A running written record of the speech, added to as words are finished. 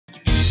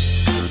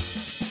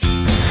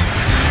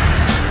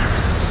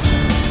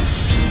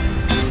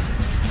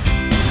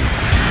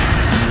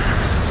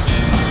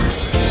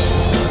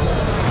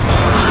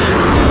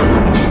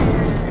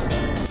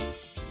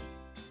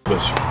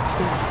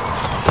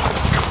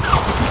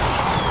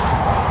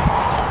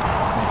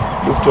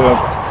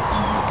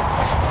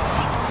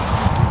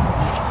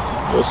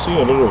You're seeing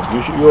a lot of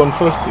vision. You're on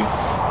fasting?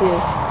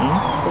 Yes.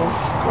 Yes.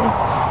 Okay.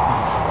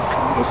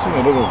 You're seeing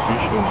a lot of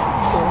vision.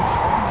 Yes.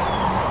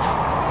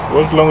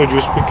 What language do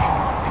you speak?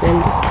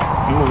 Venda.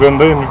 You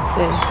Venda?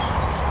 Yeah.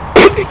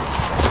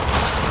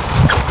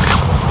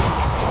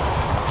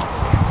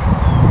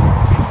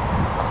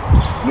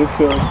 Lift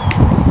your.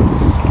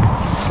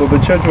 So the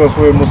church was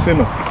where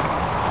Musina?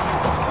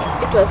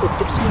 It was a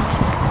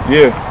𝐏𝐻𝐒.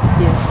 Yeah.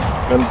 Yes.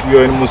 And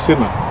you're in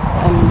Musina?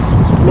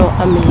 No,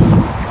 I'm in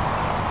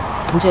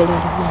Angela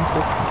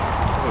Mavuka.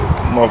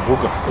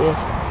 Mavuka?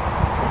 Yes.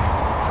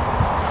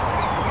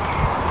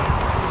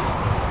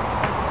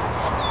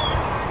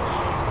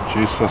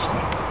 Jesus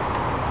name.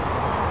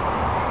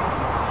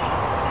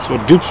 So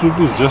𝐏𝐻𝐒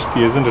is just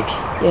here, isn't it?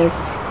 Yes.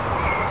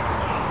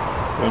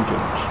 Thank you.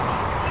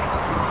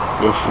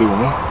 You're free,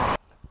 no?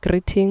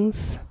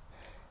 Greetings.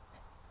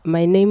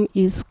 My name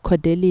is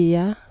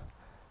Cordelia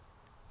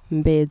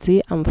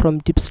Mbedzi. I'm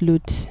from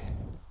𝐏𝐻𝐒.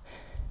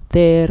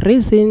 The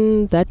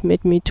reason that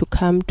made me to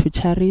come to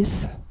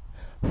Charis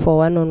for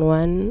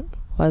one-on-one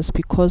was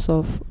because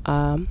of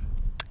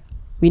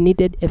we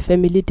needed a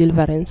family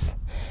deliverance.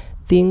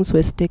 Things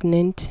were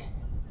stagnant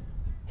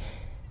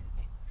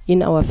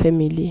in our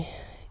family,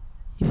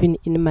 even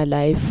in my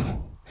life.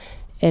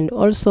 And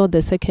also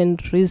the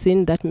second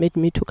reason that made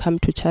me to come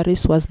to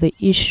Charis was the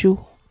issue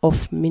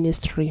of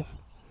ministry.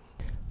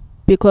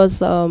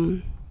 Because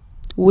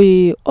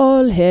we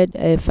all had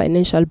a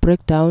financial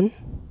breakdown,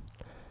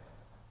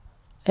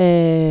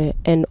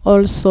 and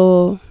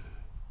also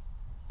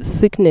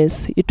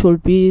sickness. It will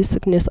be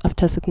sickness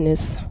after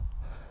sickness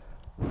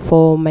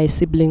for my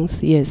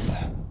siblings, yes,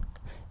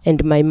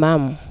 and my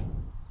mom.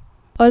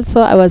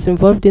 Also, I was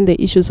involved in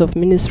the issues of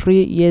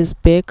ministry years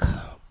back,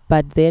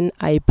 but then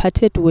I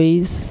parted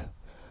ways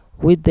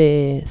with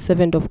the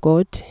servant of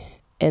God,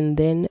 and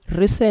then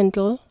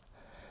recently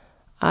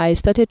I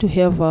started to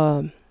have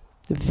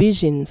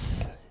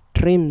visions,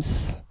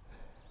 dreams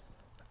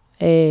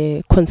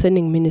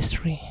concerning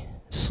ministry.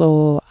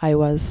 So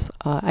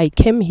I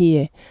came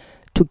here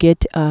to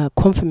get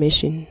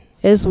confirmation.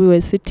 As we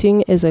were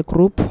sitting as a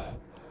group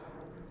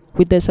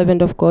with the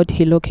servant of God,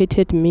 he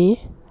located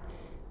me.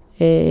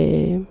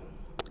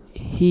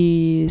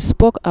 He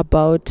spoke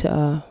about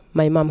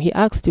my mom. He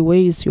asked, "Where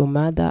is your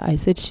mother?" I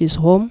said, "She's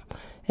home."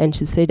 And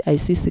she said, "I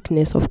see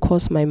sickness. Of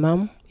course, my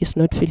mom is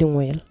not feeling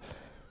well."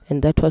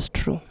 And that was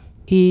true.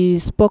 He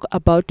spoke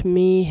about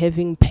me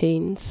having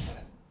pains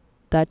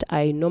that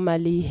I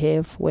normally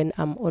have when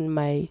I'm on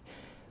my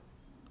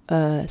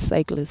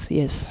cycles,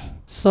 yes.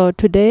 So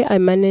today I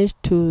managed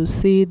to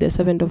see the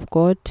servant of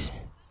God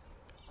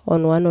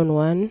on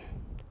one-on-one.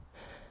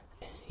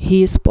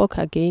 He spoke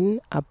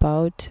again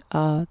about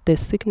the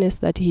sickness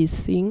that he is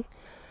seeing,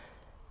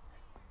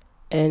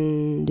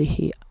 and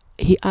he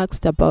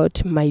asked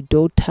about my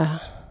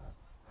daughter,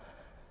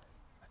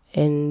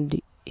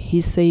 and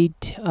he said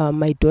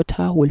my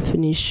daughter will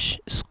finish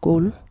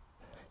school,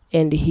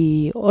 and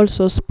he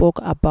also spoke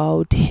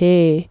about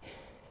her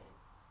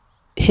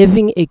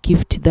having a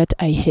gift that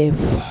I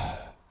have,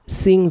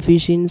 seeing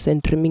visions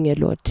and dreaming a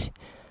lot.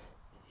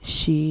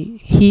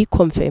 He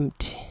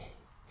confirmed,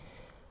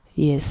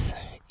 yes,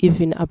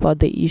 even about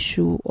the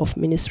issue of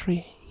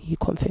ministry, he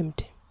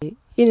confirmed.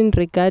 In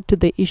regard to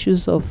the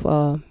issues of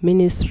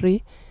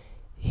ministry,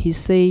 he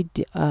said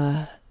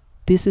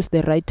this is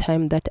the right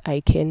time that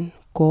I can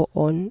go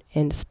on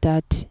and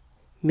start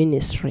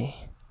ministry.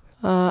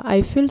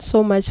 I feel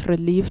so much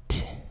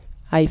relieved.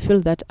 I feel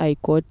that I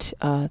got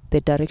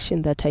the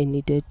direction that I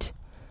needed.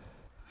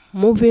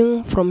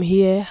 Moving from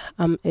here,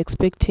 I'm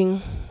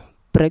expecting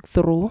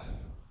breakthrough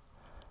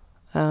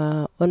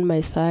on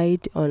my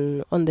side,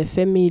 on the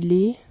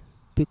family,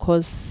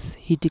 because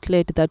he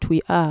declared that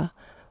we are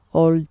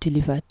all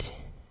delivered.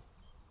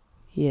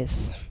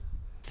 Yes.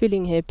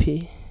 Feeling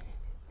happy.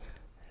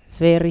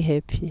 Very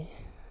happy.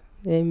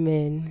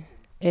 Amen.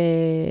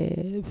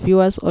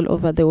 Viewers all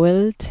over the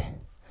world,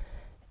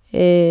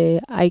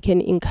 I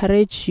can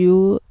encourage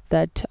you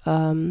that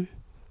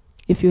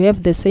if you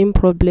have the same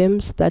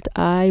problems that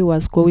I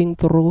was going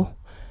through,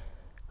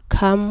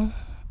 come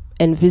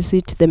and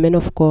visit the man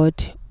of God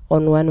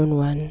on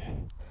one-on-one.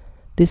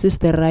 This is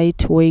the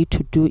right way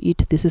to do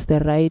it. This is the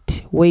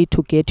right way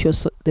to get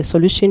the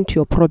solution to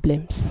your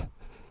problems.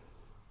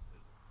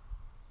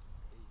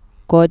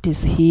 God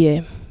is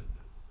here.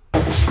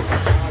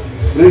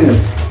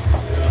 Brilliant.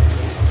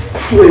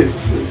 Wait.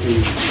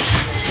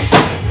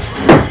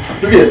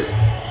 Look at.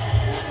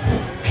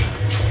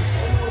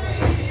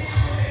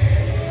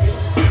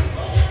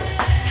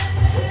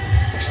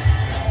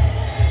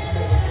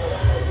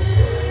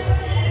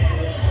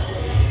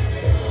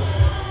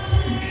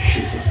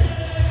 Jesus.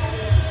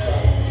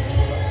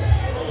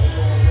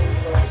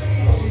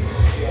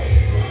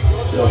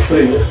 You're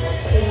free.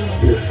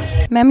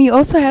 Yes. Ma'am, you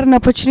also had an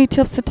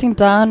opportunity of sitting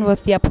down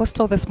with the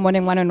apostle this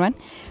morning one-on-one.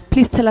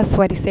 Please tell us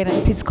what he said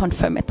and please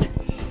confirm it.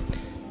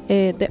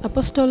 The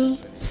apostle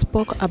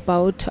spoke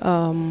about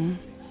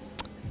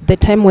the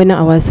time when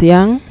I was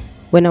young,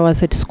 when I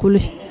was at school.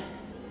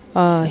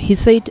 He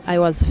said I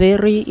was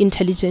very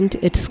intelligent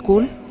at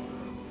school,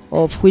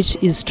 of which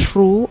is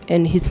true,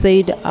 and he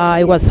said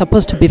I was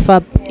supposed to be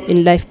far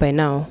in life by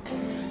now,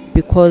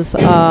 because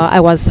I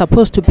was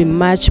supposed to be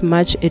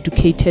much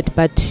educated,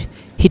 but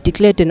he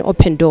declared an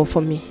open door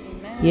for me.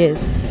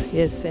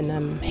 Yes, and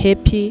I'm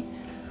happy.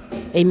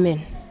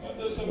 Amen.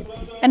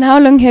 And how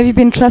long have you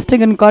been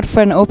trusting in God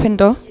for an open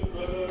door?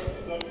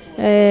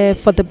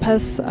 For the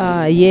past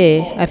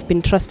year, I've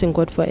been trusting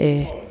God for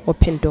an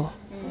open door.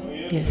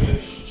 Yes.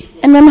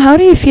 And ma'am, how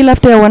do you feel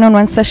after a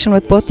one-on-one session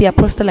with both the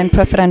Apostle and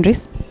Prophet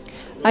Andries?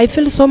 I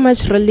feel so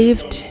much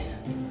relieved.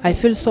 I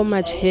feel so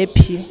much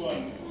happy,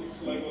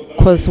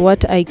 because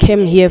what I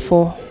came here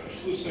for,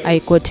 I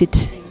got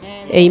it.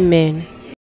 Amen.